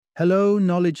Hello,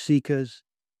 knowledge seekers.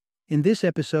 In this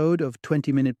episode of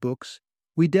 20-Minute Books,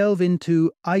 we delve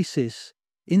into ISIS,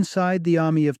 Inside the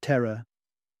Army of Terror,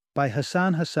 by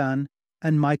Hassan Hassan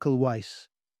and Michael Weiss.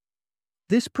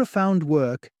 This profound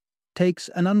work takes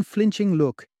an unflinching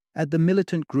look at the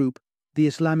militant group, the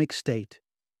Islamic State,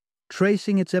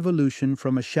 tracing its evolution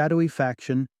from a shadowy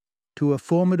faction to a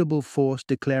formidable force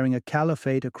declaring a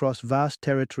caliphate across vast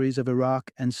territories of Iraq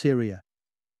and Syria.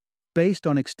 Based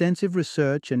on extensive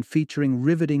research and featuring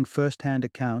riveting first-hand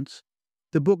accounts,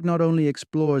 the book not only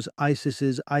explores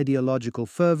ISIS's ideological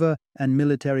fervor and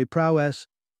military prowess,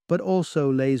 but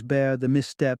also lays bare the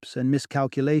missteps and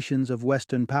miscalculations of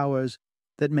Western powers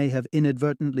that may have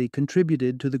inadvertently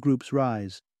contributed to the group's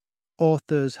rise.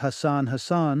 Authors Hassan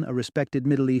Hassan, a respected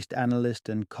Middle East analyst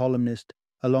and columnist,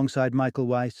 alongside Michael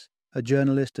Weiss, a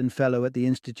journalist and fellow at the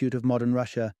Institute of Modern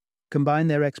Russia, combine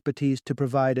their expertise to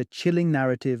provide a chilling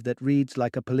narrative that reads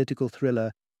like a political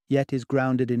thriller, yet is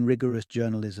grounded in rigorous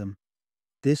journalism.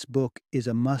 This book is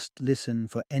a must-listen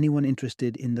for anyone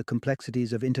interested in the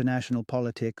complexities of international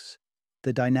politics,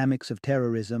 the dynamics of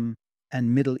terrorism,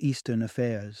 and Middle Eastern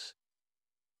affairs.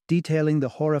 Detailing the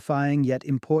horrifying yet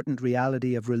important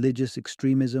reality of religious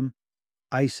extremism,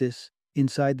 ISIS,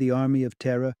 Inside the Army of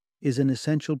Terror, is an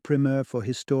essential primer for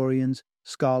historians,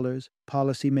 scholars,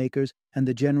 policymakers, and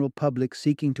the general public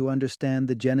seeking to understand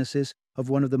the genesis of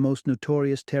one of the most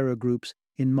notorious terror groups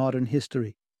in modern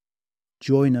history.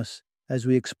 Join us as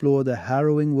we explore the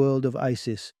harrowing world of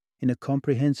ISIS in a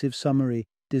comprehensive summary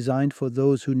designed for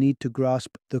those who need to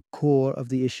grasp the core of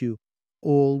the issue,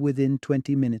 all within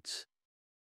 20 minutes.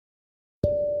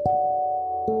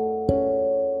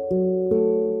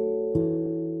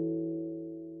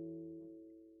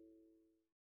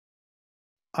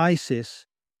 ISIS,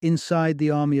 Inside the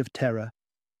Army of Terror.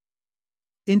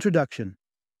 Introduction: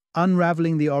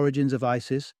 Unraveling the origins of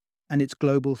ISIS and its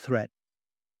global threat.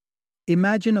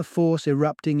 Imagine a force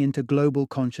erupting into global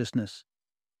consciousness,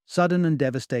 sudden and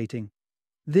devastating.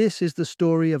 This is the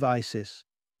story of ISIS,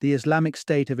 the Islamic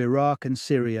State of Iraq and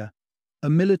Syria, a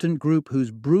militant group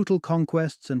whose brutal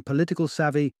conquests and political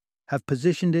savvy have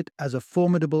positioned it as a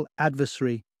formidable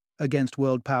adversary against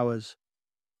world powers.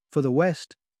 For the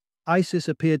West, ISIS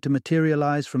appeared to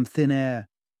materialize from thin air,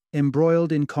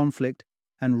 embroiled in conflict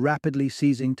and rapidly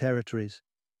seizing territories.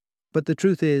 But the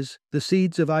truth is, the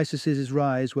seeds of ISIS's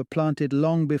rise were planted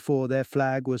long before their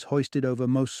flag was hoisted over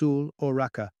Mosul or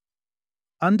Raqqa.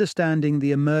 Understanding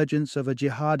the emergence of a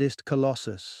jihadist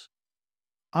colossus.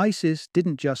 ISIS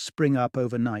didn't just spring up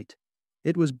overnight.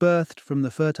 It was birthed from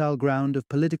the fertile ground of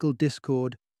political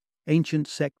discord, ancient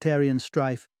sectarian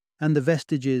strife, and the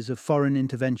vestiges of foreign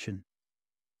intervention.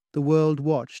 The world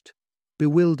watched,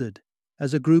 bewildered,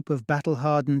 as a group of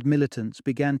battle-hardened militants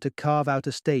began to carve out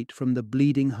a state from the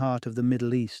bleeding heart of the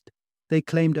Middle East. They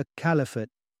claimed a caliphate,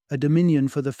 a dominion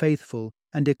for the faithful,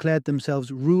 and declared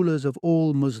themselves rulers of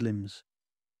all Muslims.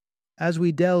 As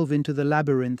we delve into the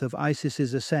labyrinth of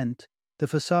ISIS's ascent, the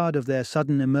facade of their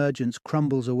sudden emergence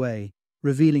crumbles away,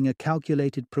 revealing a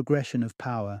calculated progression of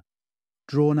power.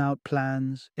 Drawn-out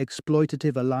plans,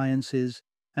 exploitative alliances,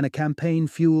 and a campaign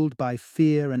fueled by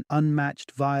fear and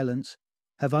unmatched violence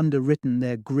have underwritten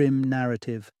their grim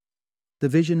narrative. The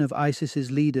vision of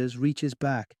ISIS's leaders reaches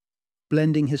back,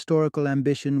 blending historical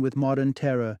ambition with modern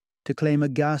terror to claim a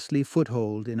ghastly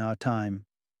foothold in our time.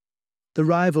 The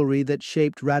rivalry that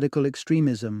shaped radical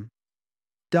extremism.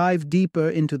 Dive deeper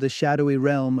into the shadowy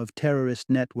realm of terrorist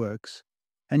networks,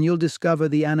 and you'll discover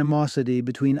the animosity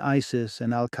between ISIS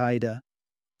and Al-Qaeda.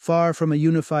 Far from a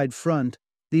unified front,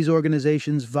 these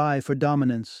organizations vie for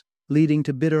dominance, leading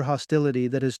to bitter hostility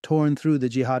that has torn through the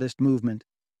jihadist movement.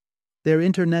 Their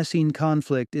internecine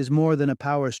conflict is more than a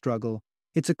power struggle.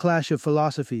 It's a clash of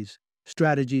philosophies,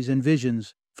 strategies, and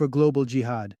visions for global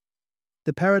jihad.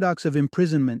 The paradox of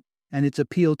imprisonment and its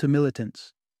appeal to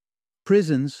militants.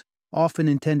 Prisons, often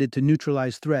intended to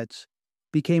neutralize threats,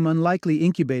 became unlikely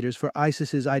incubators for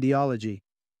ISIS's ideology.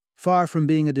 Far from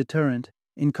being a deterrent,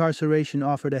 incarceration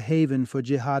offered a haven for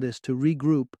jihadists to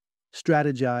regroup,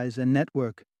 strategize, and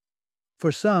network.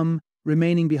 For some,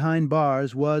 remaining behind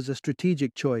bars was a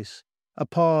strategic choice, a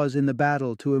pause in the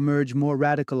battle to emerge more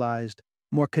radicalized,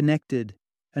 more connected,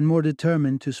 and more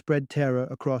determined to spread terror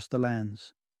across the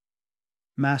lands.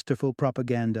 Masterful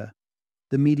propaganda,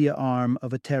 the media arm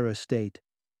of a terror state.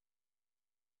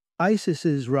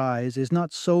 ISIS's rise is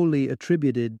not solely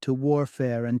attributed to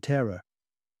warfare and terror.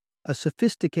 A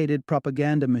sophisticated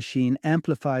propaganda machine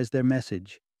amplifies their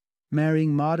message,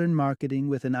 marrying modern marketing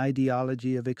with an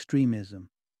ideology of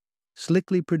extremism.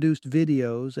 Slickly produced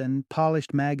videos and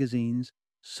polished magazines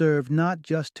serve not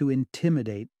just to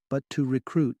intimidate, but to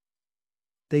recruit.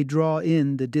 They draw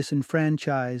in the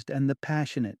disenfranchised and the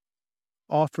passionate,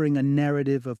 offering a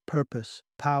narrative of purpose,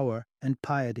 power, and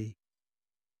piety.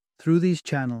 Through these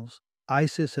channels,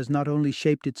 ISIS has not only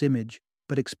shaped its image,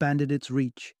 but expanded its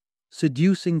reach,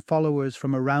 seducing followers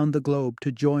from around the globe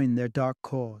to join their dark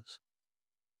cause.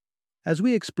 As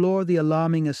we explore the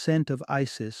alarming ascent of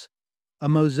ISIS, a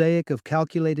mosaic of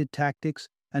calculated tactics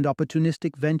and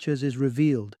opportunistic ventures is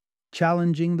revealed,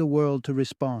 challenging the world to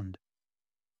respond.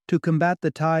 To combat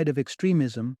the tide of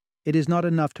extremism, it is not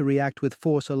enough to react with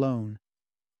force alone.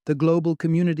 The global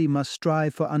community must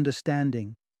strive for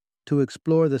understanding, to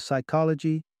explore the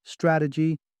psychology,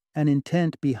 strategy, and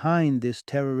intent behind this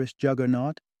terrorist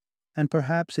juggernaut, and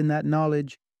perhaps in that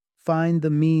knowledge, find the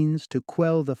means to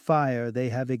quell the fire they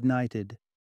have ignited.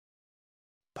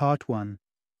 Part 1.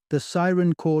 The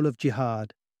Siren Call of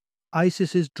Jihad,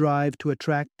 ISIS's drive to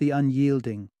attract the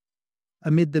unyielding.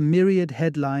 Amid the myriad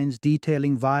headlines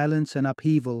detailing violence and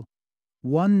upheaval,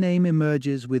 one name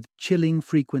emerges with chilling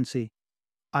frequency: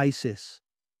 ISIS.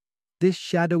 This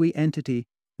shadowy entity,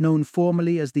 known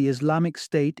formally as the Islamic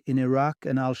State in Iraq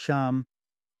and al-Sham,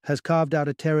 has carved out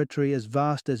a territory as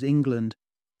vast as England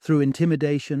through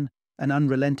intimidation and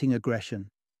unrelenting aggression.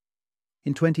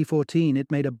 In 2014,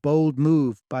 it made a bold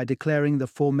move by declaring the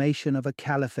formation of a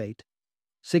caliphate,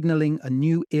 signaling a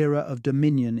new era of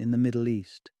dominion in the Middle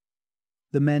East.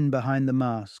 The men behind the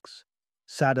masks,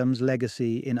 Saddam's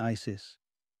legacy in ISIS.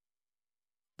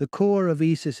 The core of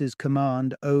ISIS's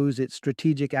command owes its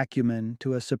strategic acumen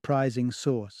to a surprising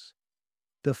source: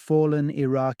 the fallen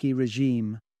Iraqi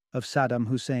regime of Saddam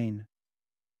Hussein.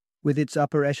 With its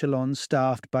upper echelons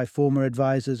staffed by former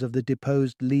advisors of the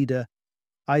deposed leader,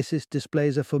 ISIS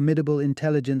displays a formidable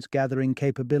intelligence-gathering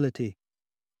capability.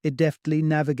 It deftly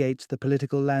navigates the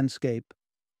political landscape,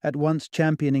 at once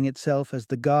championing itself as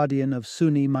the guardian of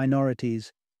Sunni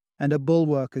minorities and a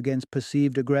bulwark against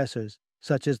perceived aggressors,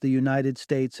 such as the United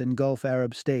States and Gulf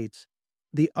Arab states,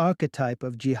 the archetype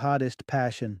of jihadist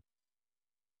passion.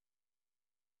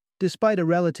 Despite a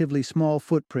relatively small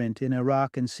footprint in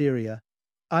Iraq and Syria,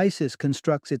 ISIS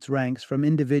constructs its ranks from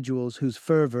individuals whose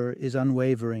fervor is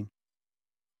unwavering.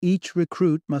 Each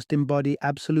recruit must embody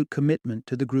absolute commitment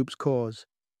to the group's cause,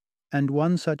 and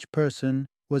one such person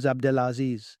was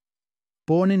Abdelaziz.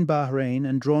 Born in Bahrain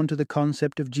and drawn to the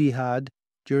concept of jihad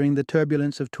during the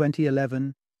turbulence of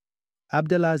 2011,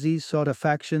 Abdelaziz sought a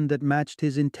faction that matched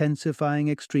his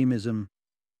intensifying extremism.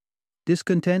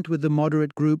 Discontent with the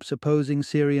moderate groups opposing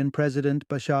Syrian President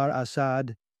Bashar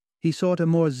Assad, he sought a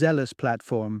more zealous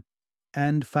platform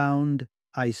and found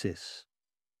ISIS.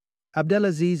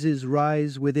 Abdelaziz's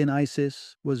rise within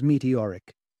ISIS was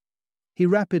meteoric. He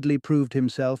rapidly proved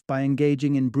himself by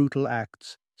engaging in brutal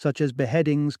acts, such as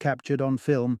beheadings captured on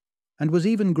film, and was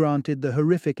even granted the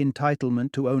horrific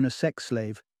entitlement to own a sex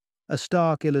slave, a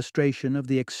stark illustration of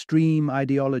the extreme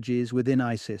ideologies within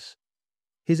ISIS.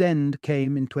 His end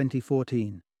came in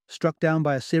 2014, struck down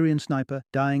by a Syrian sniper,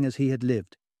 dying as he had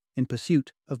lived, in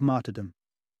pursuit of martyrdom.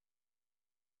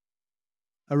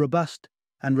 A robust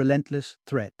and relentless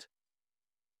threat.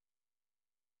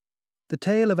 The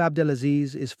tale of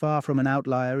Abdelaziz is far from an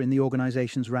outlier in the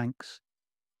organization's ranks.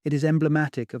 It is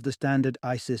emblematic of the standard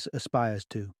ISIS aspires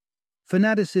to.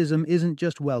 Fanaticism isn't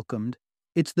just welcomed,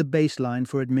 it's the baseline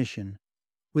for admission.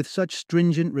 With such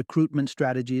stringent recruitment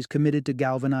strategies committed to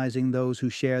galvanizing those who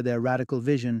share their radical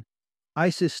vision,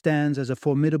 ISIS stands as a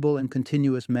formidable and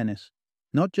continuous menace,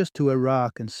 not just to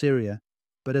Iraq and Syria,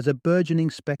 but as a burgeoning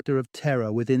specter of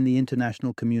terror within the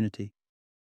international community.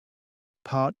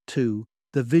 Part 2.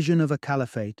 The Vision of a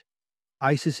Caliphate,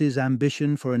 ISIS's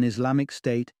ambition for an Islamic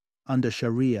State under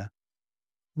Sharia.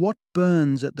 What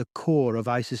burns at the core of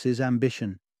ISIS's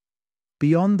ambition?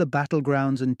 Beyond the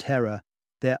battlegrounds and terror,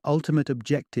 their ultimate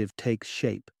objective takes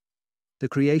shape: the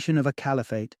creation of a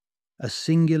caliphate, a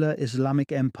singular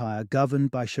Islamic empire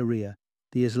governed by Sharia,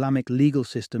 the Islamic legal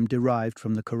system derived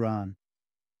from the Quran.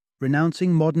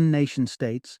 Renouncing modern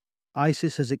nation-states,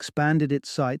 ISIS has expanded its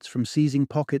sights from seizing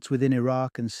pockets within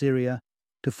Iraq and Syria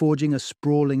to forging a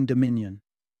sprawling dominion.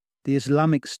 The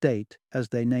Islamic State, as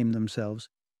they name themselves,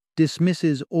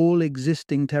 dismisses all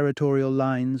existing territorial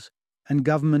lines and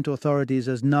government authorities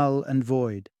as null and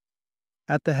void.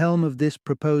 At the helm of this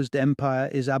proposed empire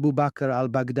is Abu Bakr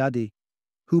al-Baghdadi,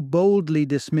 who boldly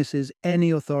dismisses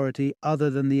any authority other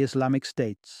than the Islamic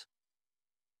states.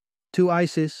 To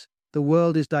ISIS, the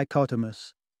world is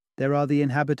dichotomous. There are the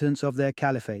inhabitants of their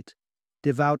caliphate,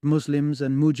 devout Muslims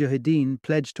and mujahideen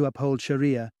pledged to uphold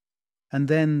Sharia, and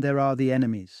then there are the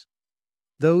enemies.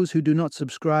 Those who do not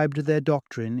subscribe to their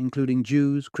doctrine, including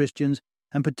Jews, Christians,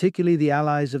 and particularly the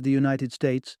allies of the United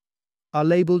States, are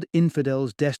labeled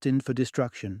infidels destined for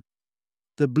destruction.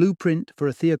 the blueprint for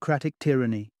a theocratic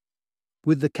tyranny.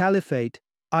 With the caliphate,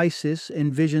 ISIS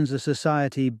envisions a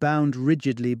society bound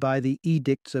rigidly by the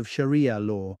edicts of Sharia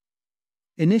law.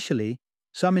 Initially,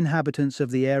 some inhabitants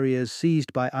of the areas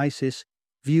seized by ISIS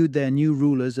viewed their new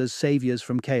rulers as saviors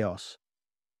from chaos.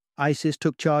 ISIS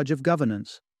took charge of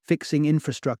governance, fixing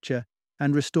infrastructure,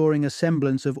 and restoring a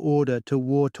semblance of order to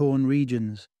war-torn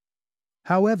regions.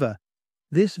 However,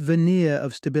 this veneer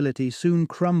of stability soon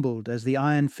crumbled as the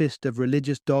iron fist of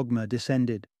religious dogma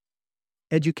descended.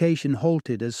 Education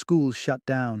halted as schools shut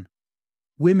down.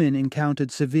 Women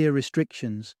encountered severe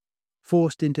restrictions,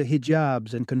 forced into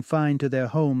hijabs and confined to their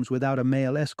homes without a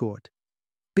male escort.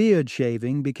 Beard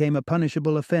shaving became a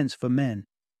punishable offense for men,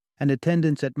 and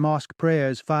attendance at mosque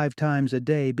prayers 5 times a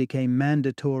day became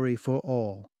mandatory for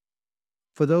all.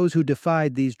 For those who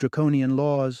defied these draconian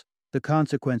laws, the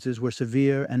consequences were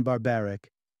severe and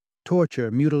barbaric. Torture,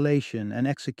 mutilation, and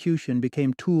execution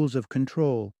became tools of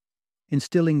control,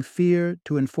 instilling fear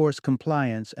to enforce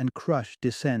compliance and crush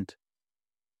dissent.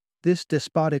 This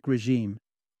despotic regime,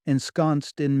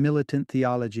 ensconced in militant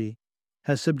theology,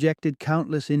 has subjected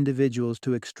countless individuals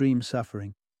to extreme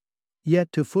suffering.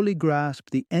 Yet to fully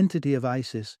grasp the entity of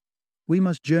ISIS, we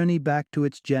must journey back to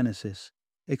its genesis,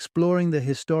 exploring the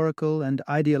historical and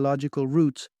ideological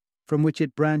roots from which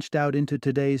it branched out into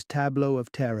today's tableau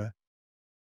of terror.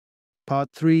 Part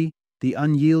 3. The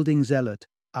Unyielding Zealot,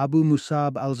 Abu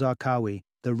Musab al-Zarqawi,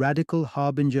 the radical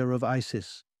harbinger of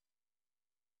ISIS.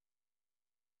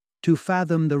 To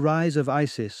fathom the rise of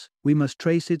ISIS, we must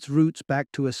trace its roots back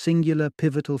to a singular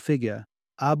pivotal figure,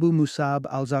 Abu Musab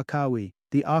al-Zarqawi,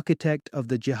 the architect of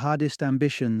the jihadist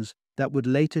ambitions that would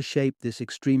later shape this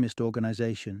extremist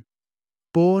organization.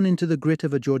 Born into the grit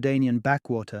of a Jordanian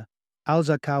backwater,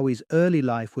 al-Zarqawi's early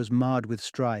life was marred with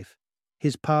strife.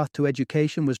 His path to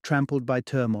education was trampled by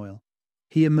turmoil.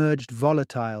 He emerged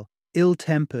volatile,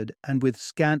 ill-tempered, and with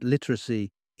scant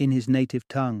literacy in his native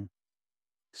tongue.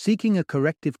 Seeking a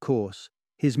corrective course,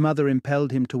 his mother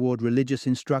impelled him toward religious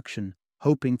instruction,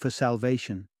 hoping for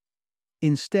salvation.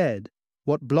 Instead,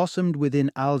 what blossomed within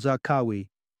al-Zarqawi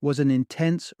was an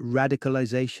intense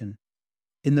radicalization.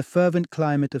 In the fervent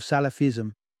climate of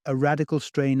Salafism, a radical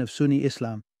strain of Sunni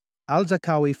Islam,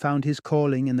 al-Zarqawi found his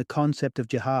calling in the concept of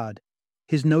jihad,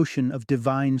 his notion of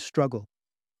divine struggle.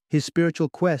 His spiritual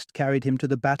quest carried him to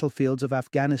the battlefields of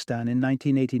Afghanistan in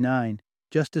 1989,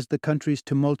 just as the country's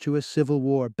tumultuous civil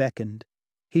war beckoned.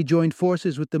 He joined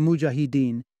forces with the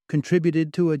Mujahideen,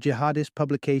 contributed to a jihadist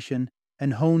publication,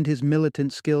 and honed his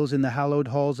militant skills in the hallowed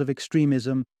halls of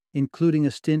extremism, including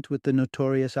a stint with the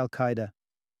notorious Al-Qaeda.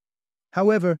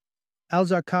 However,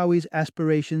 al-Zarqawi's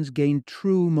aspirations gained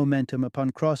true momentum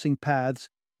upon crossing paths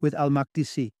with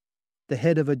al-Maqdisi, the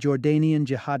head of a Jordanian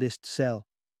jihadist cell.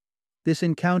 This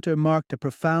encounter marked a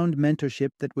profound mentorship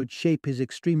that would shape his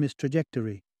extremist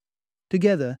trajectory.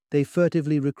 Together, they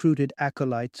furtively recruited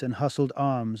acolytes and hustled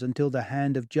arms until the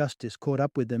hand of justice caught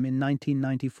up with them in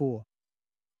 1994.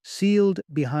 Sealed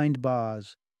behind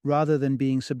bars, rather than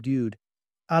being subdued,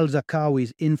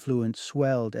 al-Zarqawi's influence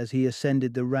swelled as he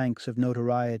ascended the ranks of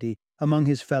notoriety among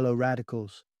his fellow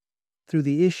radicals. Through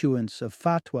the issuance of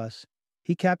fatwas,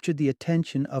 he captured the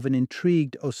attention of an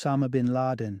intrigued Osama bin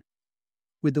Laden.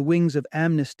 With the wings of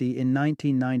amnesty in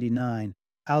 1999,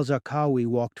 al-Zarqawi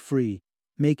walked free,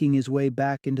 making his way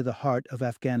back into the heart of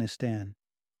Afghanistan.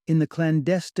 In the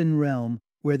clandestine realm,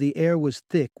 where the air was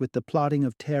thick with the plotting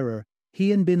of terror,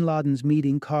 he and bin Laden's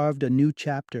meeting carved a new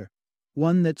chapter,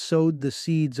 one that sowed the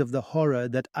seeds of the horror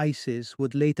that ISIS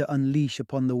would later unleash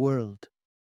upon the world.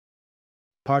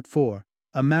 Part 4.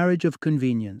 A Marriage of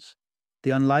Convenience, the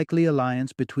unlikely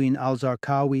alliance between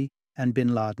al-Zarqawi and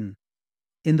bin Laden.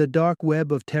 In the dark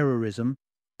web of terrorism,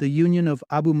 the union of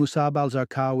Abu Musab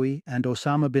al-Zarqawi and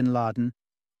Osama bin Laden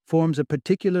forms a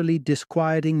particularly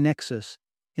disquieting nexus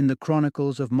in the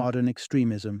chronicles of modern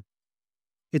extremism.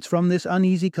 It's from this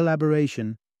uneasy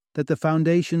collaboration that the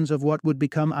foundations of what would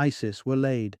become ISIS were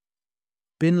laid.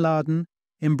 Bin Laden,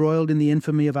 embroiled in the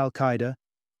infamy of al-Qaeda,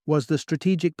 was the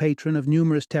strategic patron of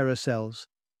numerous terror cells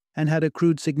and had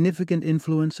accrued significant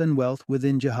influence and wealth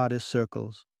within jihadist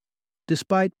circles.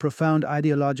 Despite profound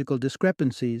ideological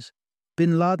discrepancies,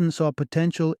 bin Laden saw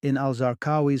potential in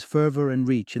al-Zarqawi's fervor and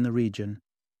reach in the region.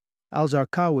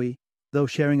 Al-Zarqawi, though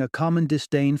sharing a common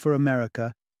disdain for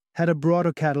America, had a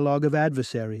broader catalogue of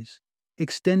adversaries,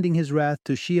 extending his wrath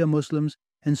to Shia Muslims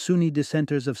and Sunni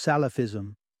dissenters of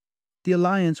Salafism. The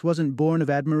alliance wasn't born of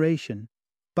admiration.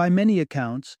 By many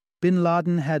accounts, bin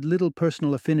Laden had little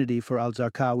personal affinity for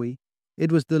al-Zarqawi.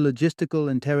 It was the logistical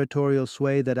and territorial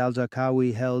sway that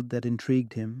al-Zarqawi held that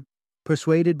intrigued him.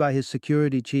 Persuaded by his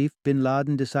security chief, bin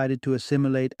Laden decided to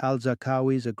assimilate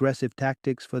al-Zarqawi's aggressive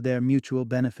tactics for their mutual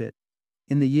benefit.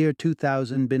 In the year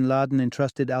 2000, bin Laden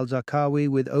entrusted al-Zarqawi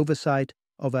with oversight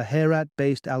of a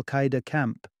Herat-based al-Qaeda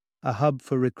camp, a hub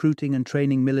for recruiting and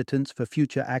training militants for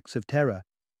future acts of terror,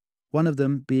 one of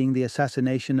them being the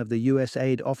assassination of the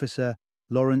USAID officer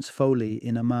Lawrence Foley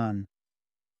in Amman.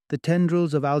 The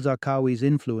tendrils of al-Zarqawi's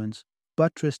influence,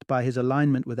 buttressed by his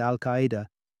alignment with al-Qaeda,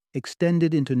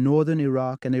 extended into northern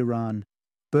Iraq and Iran,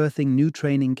 birthing new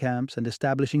training camps and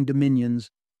establishing dominions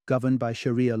governed by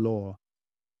Sharia law.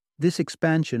 This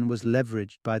expansion was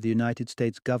leveraged by the United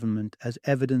States government as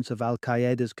evidence of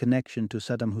al-Qaeda's connection to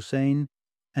Saddam Hussein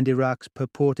and Iraq's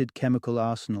purported chemical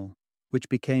arsenal, which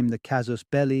became the casus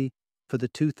belli for the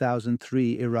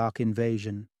 2003 Iraq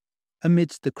invasion.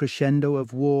 Amidst the crescendo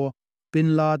of war,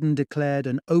 bin Laden declared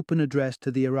an open address to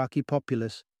the Iraqi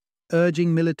populace,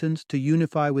 urging militants to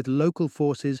unify with local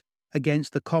forces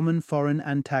against the common foreign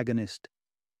antagonist.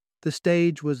 The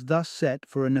stage was thus set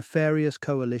for a nefarious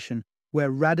coalition where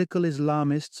radical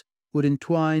Islamists would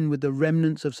entwine with the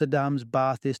remnants of Saddam's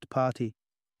Ba'athist party,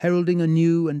 heralding a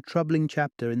new and troubling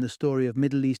chapter in the story of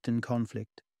Middle Eastern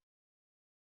conflict.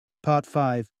 Part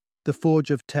 5. The Forge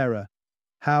of Terror: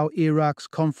 How Iraq's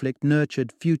conflict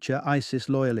nurtured future ISIS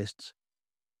loyalists.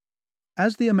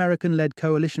 As the American-led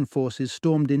coalition forces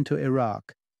stormed into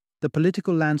Iraq, the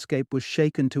political landscape was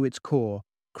shaken to its core,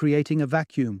 creating a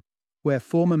vacuum where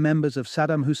former members of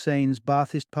Saddam Hussein's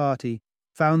Ba'athist party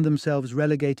found themselves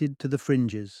relegated to the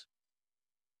fringes.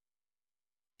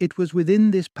 It was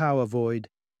within this power void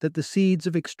that the seeds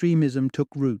of extremism took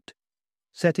root,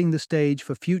 setting the stage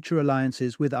for future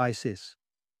alliances with ISIS.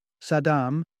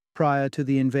 Saddam, prior to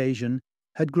the invasion,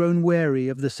 had grown wary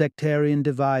of the sectarian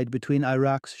divide between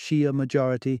Iraq's Shia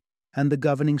majority and the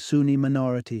governing Sunni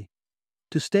minority.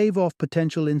 To stave off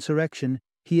potential insurrection,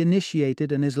 he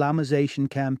initiated an Islamization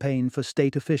campaign for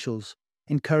state officials,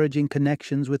 encouraging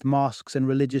connections with mosques and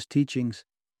religious teachings.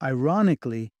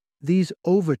 Ironically, these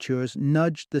overtures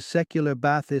nudged the secular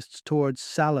Baathists towards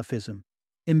Salafism,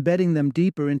 embedding them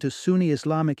deeper into Sunni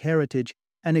Islamic heritage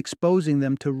and exposing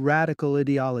them to radical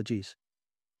ideologies.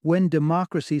 When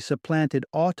democracy supplanted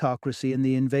autocracy in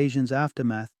the invasion's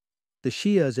aftermath, the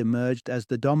Shias emerged as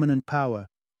the dominant power,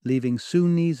 leaving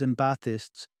Sunnis and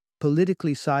Baathists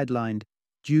politically sidelined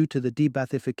due to the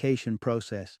de-Baathification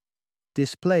process.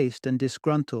 Displaced and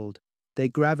disgruntled, they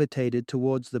gravitated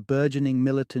towards the burgeoning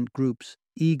militant groups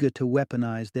eager to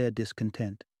weaponize their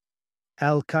discontent.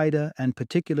 Al-Qaeda, and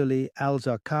particularly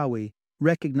al-Zarqawi,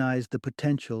 recognized the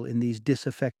potential in these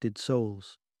disaffected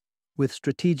souls. With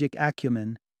strategic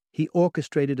acumen, he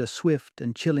orchestrated a swift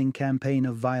and chilling campaign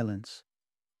of violence.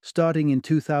 Starting in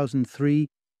 2003,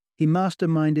 he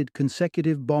masterminded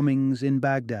consecutive bombings in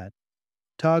Baghdad,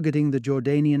 targeting the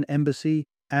Jordanian embassy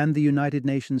and the United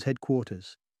Nations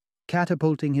headquarters,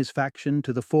 catapulting his faction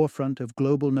to the forefront of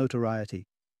global notoriety.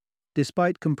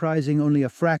 Despite comprising only a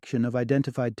fraction of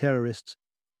identified terrorists,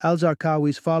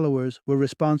 al-Zarqawi's followers were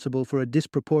responsible for a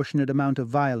disproportionate amount of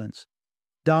violence,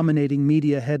 dominating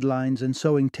media headlines and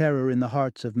sowing terror in the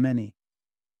hearts of many.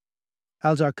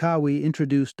 Al-Zarqawi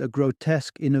introduced a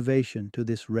grotesque innovation to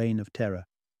this reign of terror: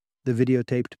 the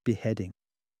videotaped beheading.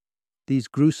 These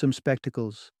gruesome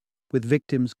spectacles, with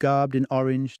victims garbed in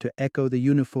orange to echo the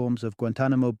uniforms of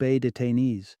Guantanamo Bay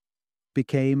detainees,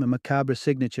 became a macabre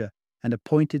signature and a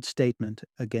pointed statement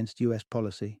against U.S.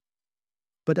 policy.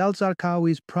 But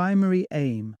al-Zarqawi's primary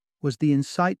aim was the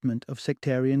incitement of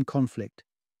sectarian conflict.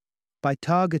 By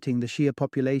targeting the Shia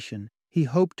population, he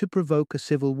hoped to provoke a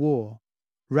civil war,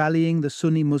 rallying the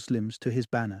Sunni Muslims to his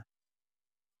banner.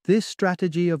 This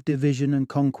strategy of division and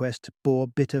conquest bore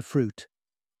bitter fruit,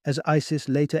 as ISIS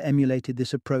later emulated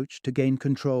this approach to gain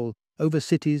control over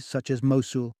cities such as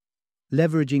Mosul,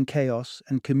 leveraging chaos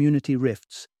and community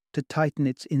rifts to tighten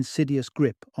its insidious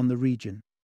grip on the region.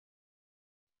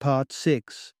 Part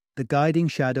 6. The Guiding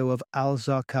Shadow of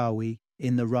al-Zarqawi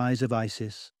in the Rise of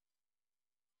ISIS.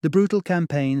 The brutal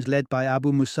campaigns led by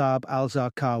Abu Musab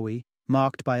al-Zarqawi,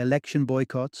 marked by election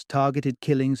boycotts, targeted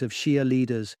killings of Shia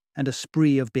leaders, and a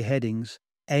spree of beheadings,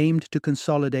 aimed to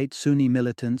consolidate Sunni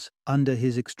militants under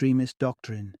his extremist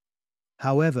doctrine.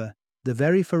 However, the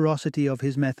very ferocity of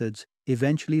his methods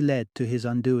eventually led to his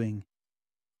undoing.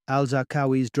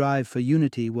 Al-Zarqawi's drive for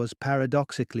unity was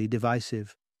paradoxically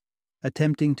divisive.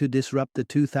 Attempting to disrupt the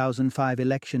 2005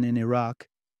 election in Iraq,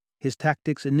 his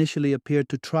tactics initially appeared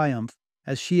to triumph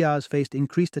as Shias faced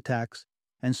increased attacks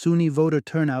and Sunni voter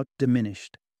turnout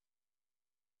diminished.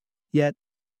 Yet,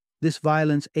 this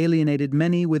violence alienated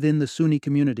many within the Sunni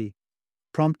community,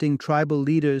 prompting tribal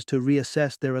leaders to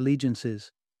reassess their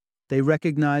allegiances. they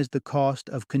recognized the cost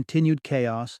of continued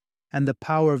chaos and the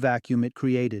power vacuum it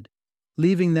created,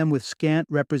 leaving them with scant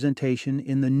representation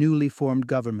in the newly formed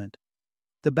government.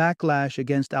 The backlash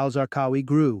against al-Zarqawi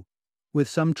grew, with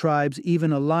some tribes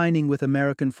even aligning with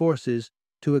American forces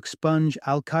to expunge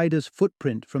al-Qaeda's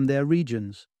footprint from their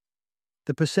regions.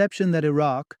 The perception that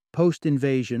Iraq,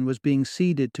 post-invasion, was being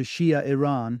ceded to Shia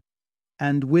Iran,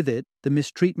 and with it the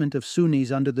mistreatment of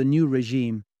Sunnis under the new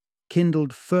regime,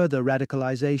 kindled further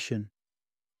radicalization.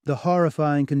 The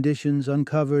horrifying conditions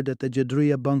uncovered at the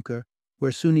Jadriya bunker,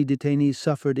 where Sunni detainees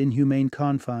suffered inhumane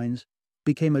confines,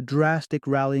 became a drastic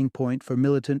rallying point for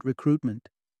militant recruitment.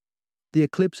 The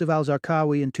eclipse of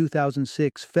al-Zarqawi in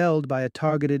 2006, felled by a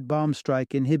targeted bomb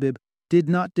strike in Hibib, did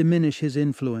not diminish his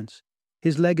influence.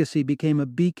 His legacy became a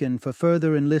beacon for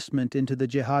further enlistment into the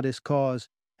jihadist cause,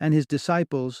 and his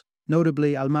disciples,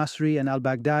 notably al-Masri and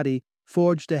al-Baghdadi,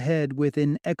 forged ahead with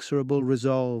inexorable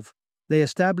resolve. They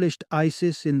established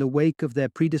ISIS in the wake of their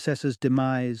predecessor's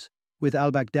demise, with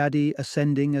al-Baghdadi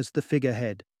ascending as the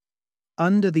figurehead.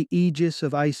 Under the aegis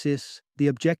of ISIS, the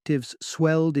objectives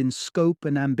swelled in scope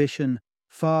and ambition,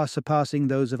 far surpassing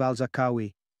those of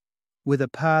al-Zarqawi. With a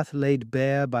path laid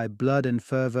bare by blood and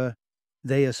fervor,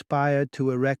 they aspired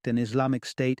to erect an Islamic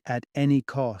state at any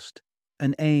cost,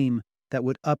 an aim that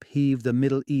would upheave the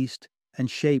Middle East and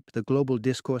shape the global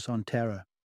discourse on terror.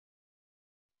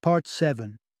 Part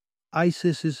 7.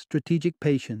 ISIS's strategic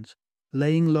patience,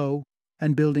 laying low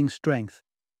and building strength.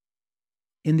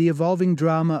 In the evolving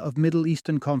drama of Middle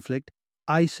Eastern conflict,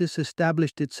 ISIS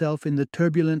established itself in the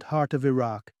turbulent heart of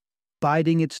Iraq,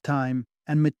 biding its time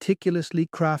and meticulously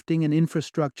crafting an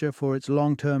infrastructure for its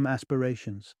long-term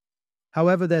aspirations.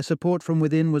 However, their support from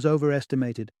within was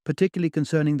overestimated, particularly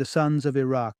concerning the Sons of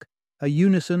Iraq, a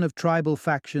unison of tribal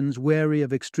factions wary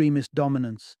of extremist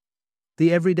dominance.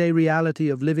 The everyday reality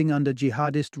of living under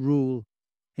jihadist rule,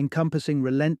 encompassing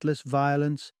relentless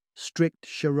violence, strict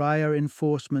Sharia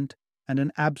enforcement, and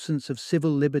an absence of civil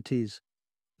liberties,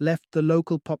 left the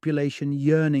local population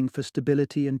yearning for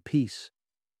stability and peace.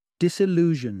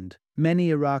 Disillusioned, many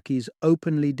Iraqis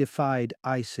openly defied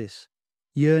ISIS,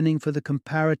 yearning for the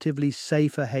comparatively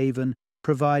safer haven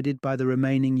provided by the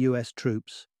remaining U.S.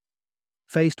 troops.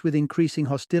 Faced with increasing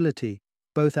hostility,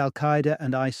 both al-Qaeda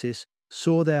and ISIS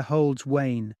saw their holds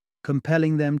wane,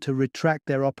 compelling them to retract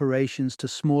their operations to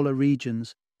smaller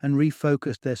regions and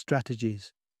refocus their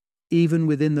strategies. Even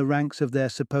within the ranks of their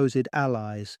supposed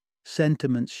allies,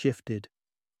 sentiments shifted.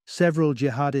 Several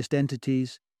jihadist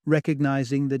entities,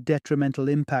 recognizing the detrimental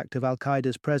impact of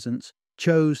al-Qaeda's presence,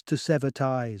 chose to sever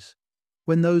ties.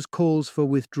 When those calls for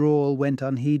withdrawal went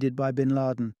unheeded by bin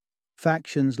Laden,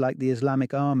 factions like the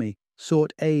Islamic Army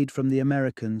sought aid from the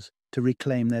Americans to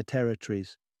reclaim their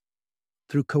territories.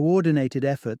 Through coordinated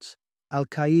efforts,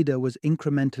 al-Qaeda was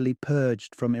incrementally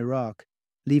purged from Iraq,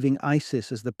 leaving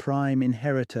ISIS as the prime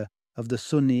inheritor of the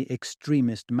Sunni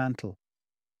extremist mantle.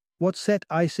 What set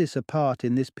ISIS apart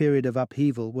in this period of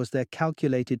upheaval was their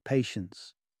calculated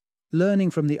patience.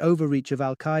 Learning from the overreach of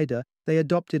al-Qaeda, they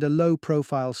adopted a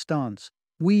low-profile stance,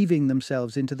 weaving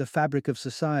themselves into the fabric of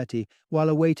society while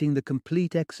awaiting the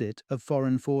complete exit of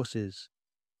foreign forces.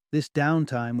 This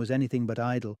downtime was anything but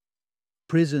idle.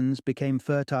 Prisons became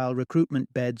fertile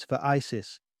recruitment beds for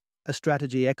ISIS, a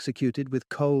strategy executed with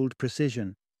cold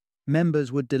precision.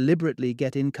 Members would deliberately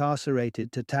get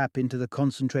incarcerated to tap into the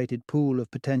concentrated pool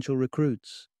of potential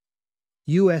recruits.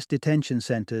 U.S. detention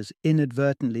centers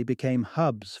inadvertently became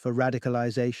hubs for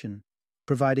radicalization,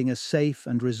 providing a safe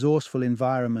and resourceful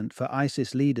environment for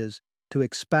ISIS leaders to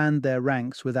expand their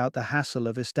ranks without the hassle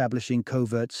of establishing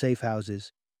covert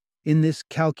safehouses. In this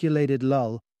calculated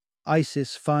lull,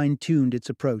 ISIS fine-tuned its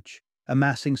approach,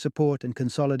 amassing support and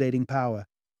consolidating power,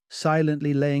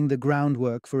 silently laying the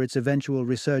groundwork for its eventual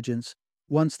resurgence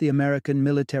once the American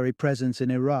military presence in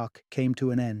Iraq came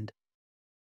to an end.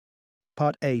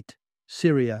 Part 8.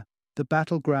 Syria, the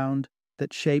battleground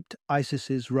that shaped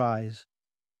ISIS's rise.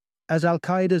 As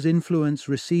al-Qaeda's influence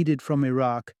receded from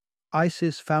Iraq,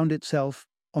 ISIS found itself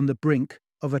on the brink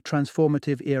of a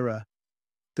transformative era.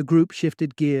 The group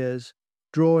shifted gears,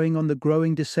 drawing on the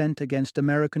growing dissent against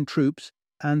American troops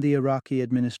and the Iraqi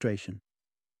administration.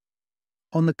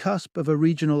 On the cusp of a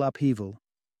regional upheaval,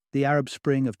 the Arab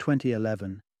Spring of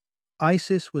 2011,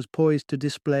 ISIS was poised to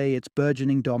display its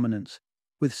burgeoning dominance,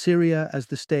 with Syria as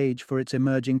the stage for its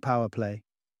emerging power play.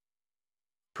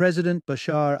 President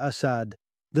Bashar Assad,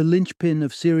 the linchpin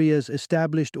of Syria's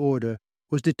established order,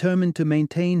 was determined to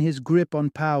maintain his grip on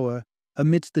power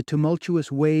amidst the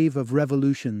tumultuous wave of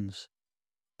revolutions.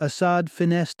 Assad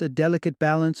finessed a delicate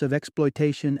balance of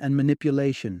exploitation and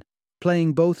manipulation,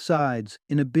 playing both sides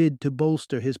in a bid to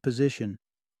bolster his position.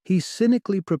 He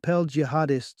cynically propelled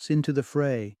jihadists into the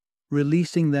fray,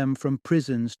 releasing them from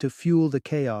prisons to fuel the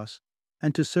chaos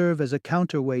and to serve as a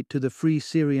counterweight to the Free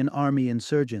Syrian Army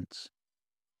insurgents.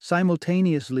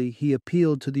 Simultaneously, he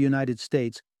appealed to the United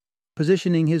States,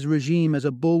 positioning his regime as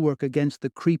a bulwark against the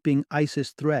creeping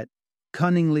ISIS threat,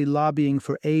 cunningly lobbying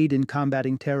for aid in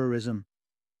combating terrorism.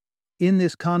 In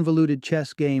this convoluted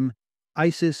chess game,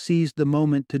 ISIS seized the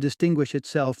moment to distinguish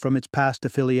itself from its past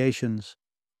affiliations.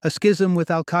 A schism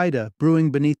with al-Qaeda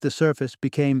brewing beneath the surface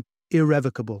became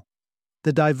irrevocable.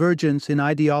 The divergence in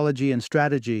ideology and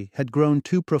strategy had grown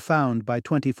too profound by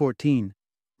 2014,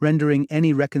 rendering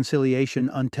any reconciliation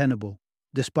untenable.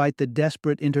 Despite the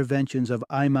desperate interventions of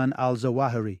Ayman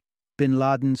al-Zawahiri, bin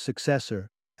Laden's successor,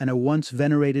 and a once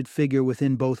venerated figure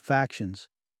within both factions,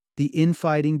 the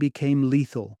infighting became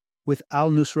lethal, with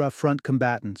al-Nusra front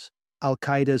combatants,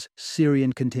 al-Qaeda's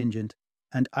Syrian contingent,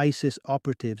 and ISIS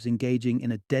operatives engaging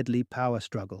in a deadly power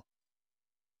struggle.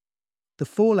 The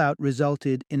fallout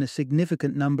resulted in a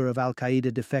significant number of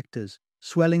al-Qaeda defectors,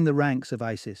 swelling the ranks of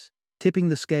ISIS, tipping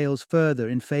the scales further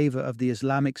in favor of the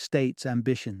Islamic State's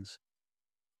ambitions.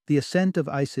 The ascent of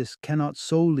ISIS cannot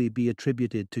solely be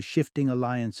attributed to shifting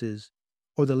alliances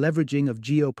or the leveraging of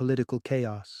geopolitical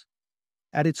chaos.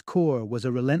 At its core was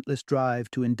a relentless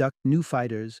drive to induct new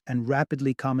fighters and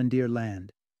rapidly commandeer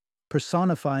land,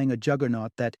 personifying a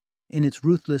juggernaut that, in its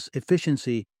ruthless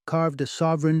efficiency, carved a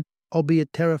sovereign,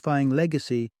 albeit terrifying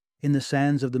legacy in the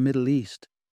sands of the Middle East.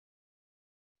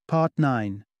 Part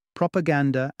 9.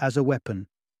 Propaganda as a Weapon.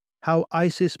 How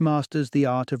ISIS Masters the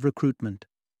Art of Recruitment.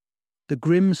 The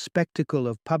grim spectacle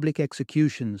of public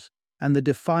executions and the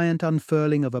defiant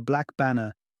unfurling of a black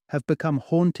banner have become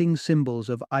haunting symbols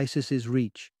of ISIS's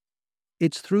reach.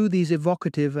 It's through these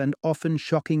evocative and often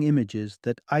shocking images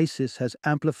that ISIS has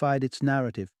amplified its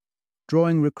narrative,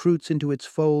 drawing recruits into its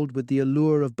fold with the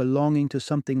allure of belonging to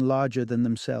something larger than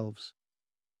themselves.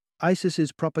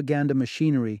 ISIS's propaganda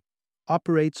machinery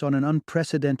operates on an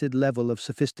unprecedented level of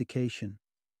sophistication,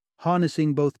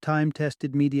 harnessing both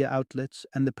time-tested media outlets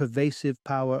and the pervasive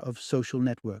power of social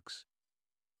networks.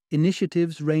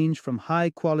 Initiatives range from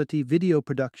high-quality video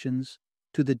productions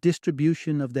to the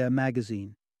distribution of their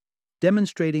magazine,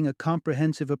 demonstrating a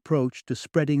comprehensive approach to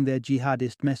spreading their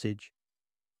jihadist message.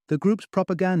 The group's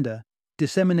propaganda,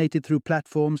 disseminated through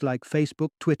platforms like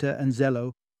Facebook, Twitter, and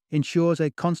Zello, ensures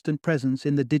a constant presence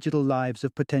in the digital lives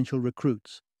of potential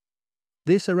recruits.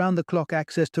 This around-the-clock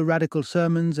access to radical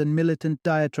sermons and militant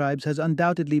diatribes has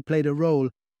undoubtedly played a role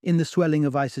in the swelling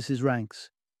of ISIS's ranks.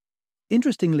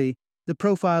 Interestingly, the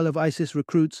profile of ISIS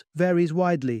recruits varies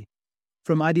widely,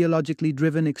 from ideologically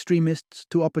driven extremists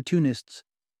to opportunists,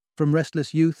 from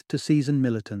restless youth to seasoned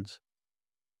militants.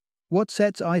 What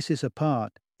sets ISIS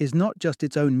apart is not just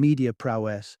its own media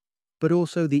prowess, but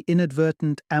also the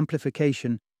inadvertent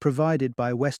amplification provided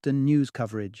by Western news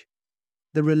coverage.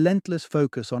 The relentless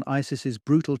focus on ISIS's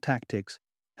brutal tactics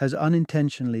has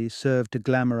unintentionally served to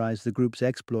glamorize the group's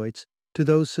exploits to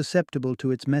those susceptible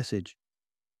to its message.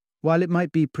 While it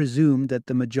might be presumed that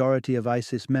the majority of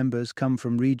ISIS members come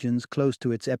from regions close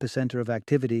to its epicenter of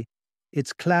activity,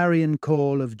 its clarion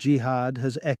call of jihad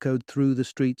has echoed through the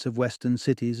streets of Western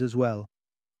cities as well.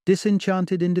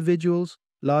 Disenchanted individuals,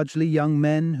 largely young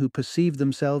men who perceive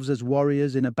themselves as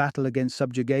warriors in a battle against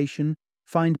subjugation,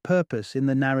 find purpose in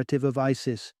the narrative of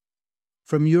ISIS.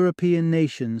 From European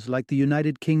nations like the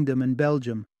United Kingdom and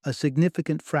Belgium, a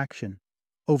significant fraction,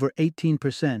 over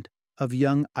 18%, of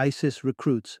young ISIS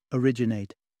recruits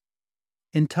originate.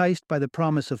 Enticed by the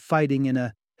promise of fighting in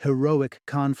a heroic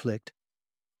conflict,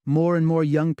 more and more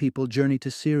young people journey to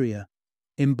Syria,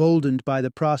 emboldened by the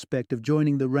prospect of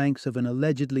joining the ranks of an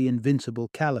allegedly invincible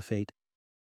caliphate.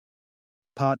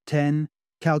 Part 10.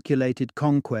 Calculated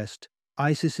Conquest.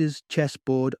 ISIS's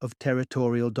chessboard of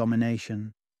territorial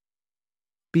domination.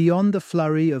 Beyond the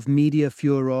flurry of media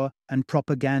furor and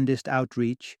propagandist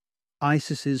outreach,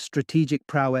 ISIS's strategic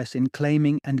prowess in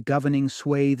claiming and governing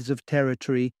swathes of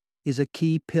territory is a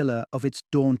key pillar of its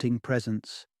daunting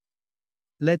presence.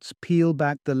 Let's peel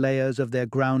back the layers of their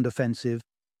ground offensive,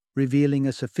 revealing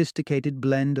a sophisticated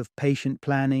blend of patient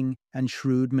planning and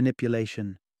shrewd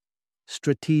manipulation.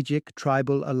 Strategic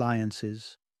tribal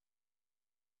alliances.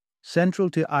 Central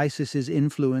to ISIS's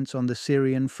influence on the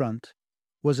Syrian front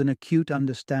was an acute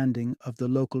understanding of the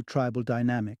local tribal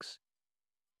dynamics,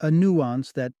 a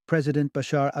nuance that President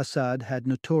Bashar Assad had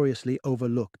notoriously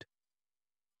overlooked.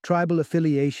 Tribal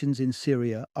affiliations in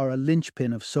Syria are a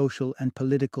linchpin of social and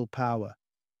political power.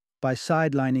 By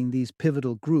sidelining these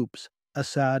pivotal groups,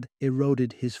 Assad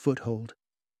eroded his foothold.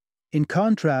 In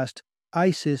contrast,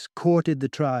 ISIS courted the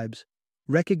tribes,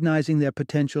 recognizing their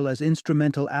potential as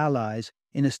instrumental allies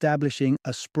in establishing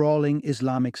a sprawling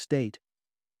Islamic state.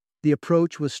 The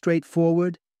approach was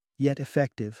straightforward, yet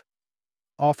effective.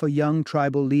 Offer young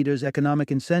tribal leaders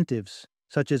economic incentives,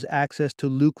 such as access to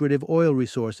lucrative oil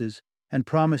resources, and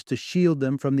promise to shield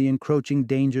them from the encroaching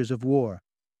dangers of war.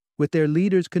 With their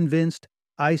leaders convinced,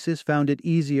 ISIS found it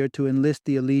easier to enlist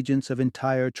the allegiance of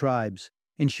entire tribes,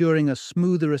 ensuring a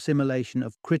smoother assimilation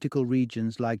of critical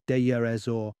regions like Deir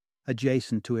ez-Zor,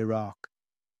 adjacent to Iraq.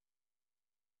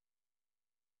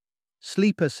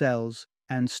 Sleeper cells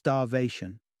and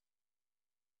starvation.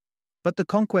 But the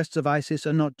conquests of ISIS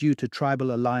are not due to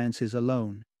tribal alliances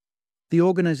alone. The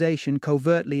organization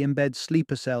covertly embeds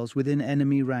sleeper cells within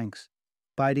enemy ranks,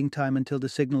 biding time until the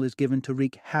signal is given to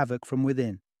wreak havoc from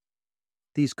within.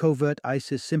 These covert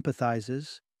ISIS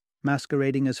sympathizers,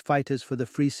 masquerading as fighters for the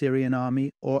Free Syrian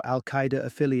Army or al-Qaeda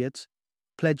affiliates,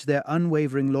 pledge their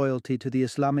unwavering loyalty to the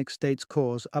Islamic State's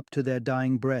cause up to their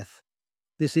dying breath.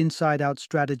 This inside-out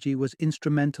strategy was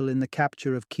instrumental in the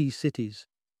capture of key cities.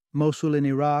 Mosul in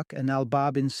Iraq and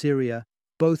al-Bab in Syria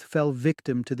both fell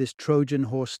victim to this Trojan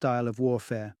horse style of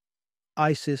warfare.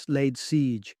 ISIS laid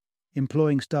siege,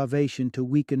 employing starvation to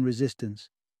weaken resistance.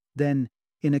 Then,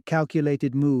 in a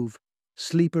calculated move,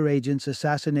 sleeper agents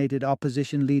assassinated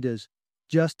opposition leaders,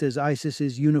 just as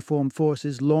ISIS's uniformed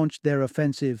forces launched their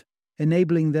offensive,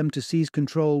 enabling them to seize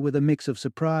control with a mix of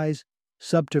surprise,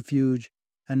 subterfuge,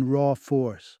 and raw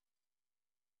force.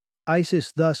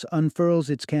 ISIS thus unfurls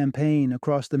its campaign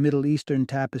across the Middle Eastern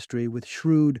tapestry with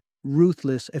shrewd,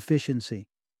 ruthless efficiency.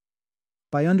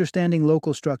 By understanding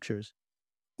local structures,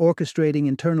 orchestrating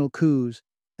internal coups,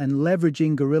 and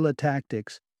leveraging guerrilla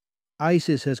tactics,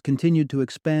 ISIS has continued to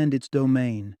expand its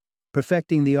domain,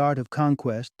 perfecting the art of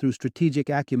conquest through strategic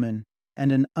acumen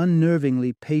and an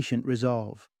unnervingly patient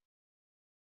resolve.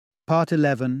 Part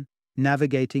 11.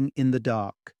 Navigating in the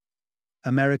Dark.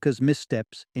 America's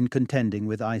missteps in contending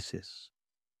with ISIS.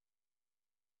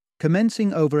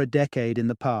 Commencing over a decade in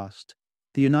the past,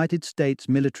 the United States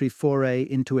military foray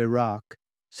into Iraq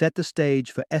set the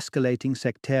stage for escalating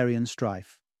sectarian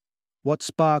strife. What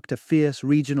sparked a fierce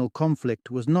regional conflict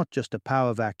was not just a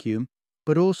power vacuum,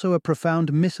 but also a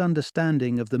profound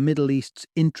misunderstanding of the Middle East's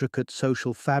intricate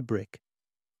social fabric.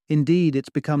 Indeed, it's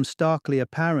become starkly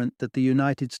apparent that the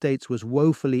United States was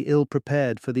woefully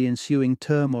ill-prepared for the ensuing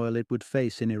turmoil it would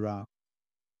face in Iraq.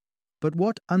 But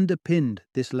what underpinned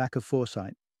this lack of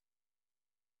foresight?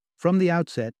 From the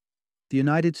outset, the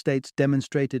United States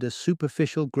demonstrated a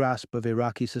superficial grasp of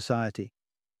Iraqi society.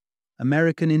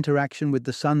 American interaction with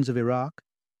the Sons of Iraq,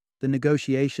 the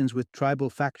negotiations with tribal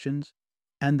factions,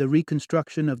 and the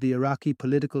reconstruction of the Iraqi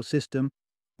political system,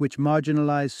 which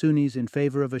marginalized Sunnis in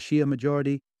favor of a Shia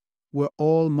majority, were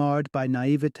all marred by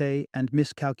naivete and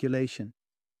miscalculation.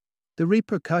 The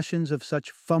repercussions of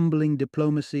such fumbling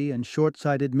diplomacy and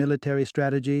short-sighted military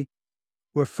strategy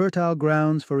were fertile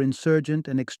grounds for insurgent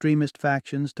and extremist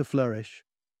factions to flourish.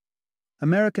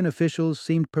 American officials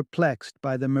seemed perplexed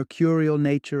by the mercurial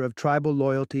nature of tribal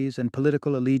loyalties and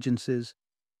political allegiances,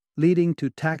 leading to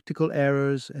tactical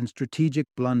errors and strategic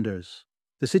blunders.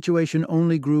 The situation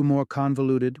only grew more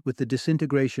convoluted with the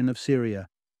disintegration of Syria.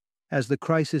 As the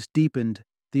crisis deepened,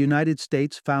 the United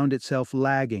States found itself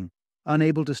lagging,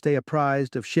 unable to stay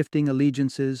apprised of shifting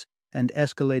allegiances and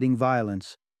escalating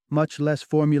violence, much less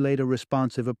formulate a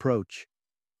responsive approach.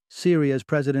 Syria's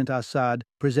President Assad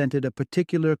presented a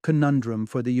particular conundrum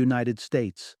for the United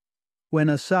States. When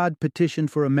Assad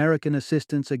petitioned for American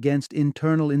assistance against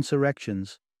internal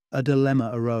insurrections, a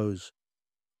dilemma arose.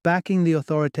 Backing the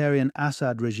authoritarian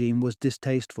Assad regime was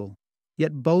distasteful,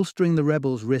 yet bolstering the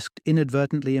rebels risked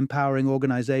inadvertently empowering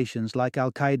organizations like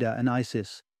al-Qaeda and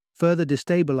ISIS, further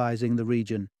destabilizing the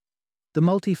region. The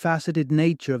multifaceted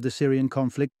nature of the Syrian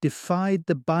conflict defied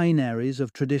the binaries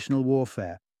of traditional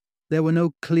warfare. There were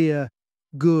no clear,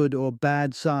 good or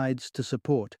bad sides to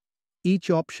support. Each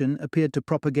option appeared to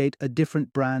propagate a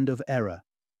different brand of error.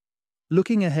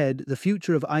 Looking ahead, the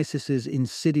future of ISIS's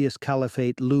insidious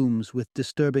caliphate looms with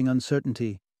disturbing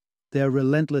uncertainty. Their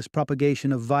relentless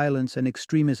propagation of violence and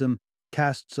extremism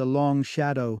casts a long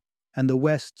shadow, and the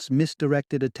West's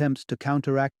misdirected attempts to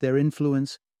counteract their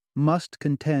influence must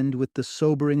contend with the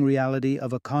sobering reality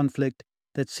of a conflict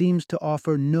that seems to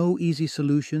offer no easy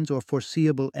solutions or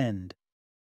foreseeable end.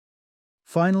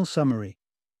 Final summary.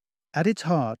 At its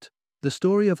heart, the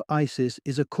story of ISIS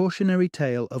is a cautionary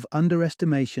tale of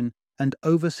underestimation and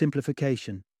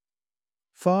oversimplification.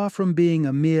 Far from being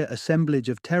a mere assemblage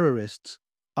of terrorists,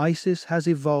 ISIS has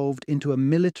evolved into a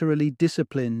militarily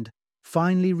disciplined,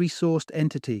 finely resourced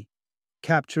entity,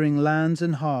 capturing lands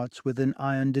and hearts with an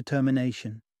iron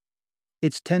determination.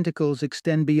 Its tentacles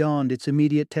extend beyond its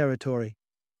immediate territory,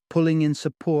 pulling in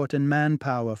support and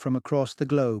manpower from across the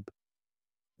globe.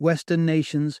 Western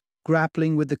nations,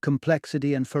 grappling with the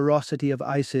complexity and ferocity of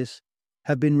ISIS,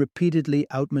 have been repeatedly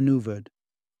outmaneuvered.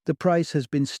 The price has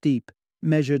been steep,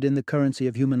 measured in the currency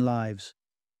of human lives,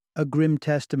 a grim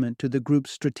testament to the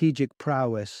group's strategic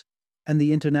prowess and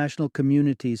the international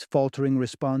community's faltering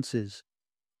responses.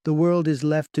 The world is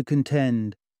left to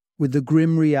contend with the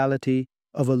grim reality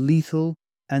of a lethal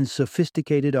and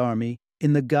sophisticated army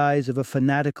in the guise of a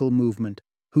fanatical movement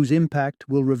whose impact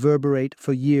will reverberate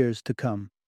for years to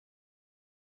come.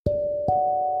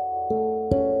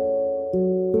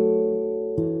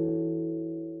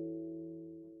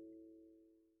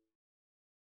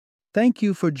 Thank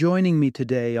you for joining me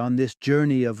today on this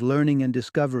journey of learning and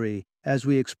discovery as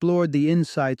we explored the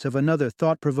insights of another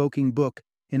thought-provoking book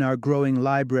in our growing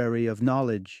library of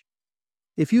knowledge.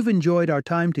 If you've enjoyed our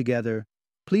time together,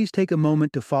 please take a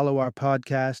moment to follow our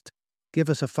podcast, give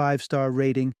us a 5-star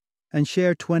rating, and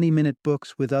share 20-minute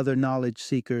books with other knowledge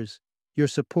seekers. Your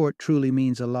support truly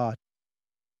means a lot.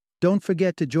 Don't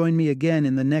forget to join me again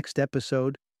in the next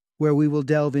episode, where we will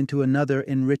delve into another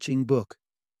enriching book.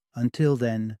 Until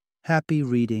then, happy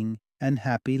reading and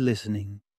happy listening.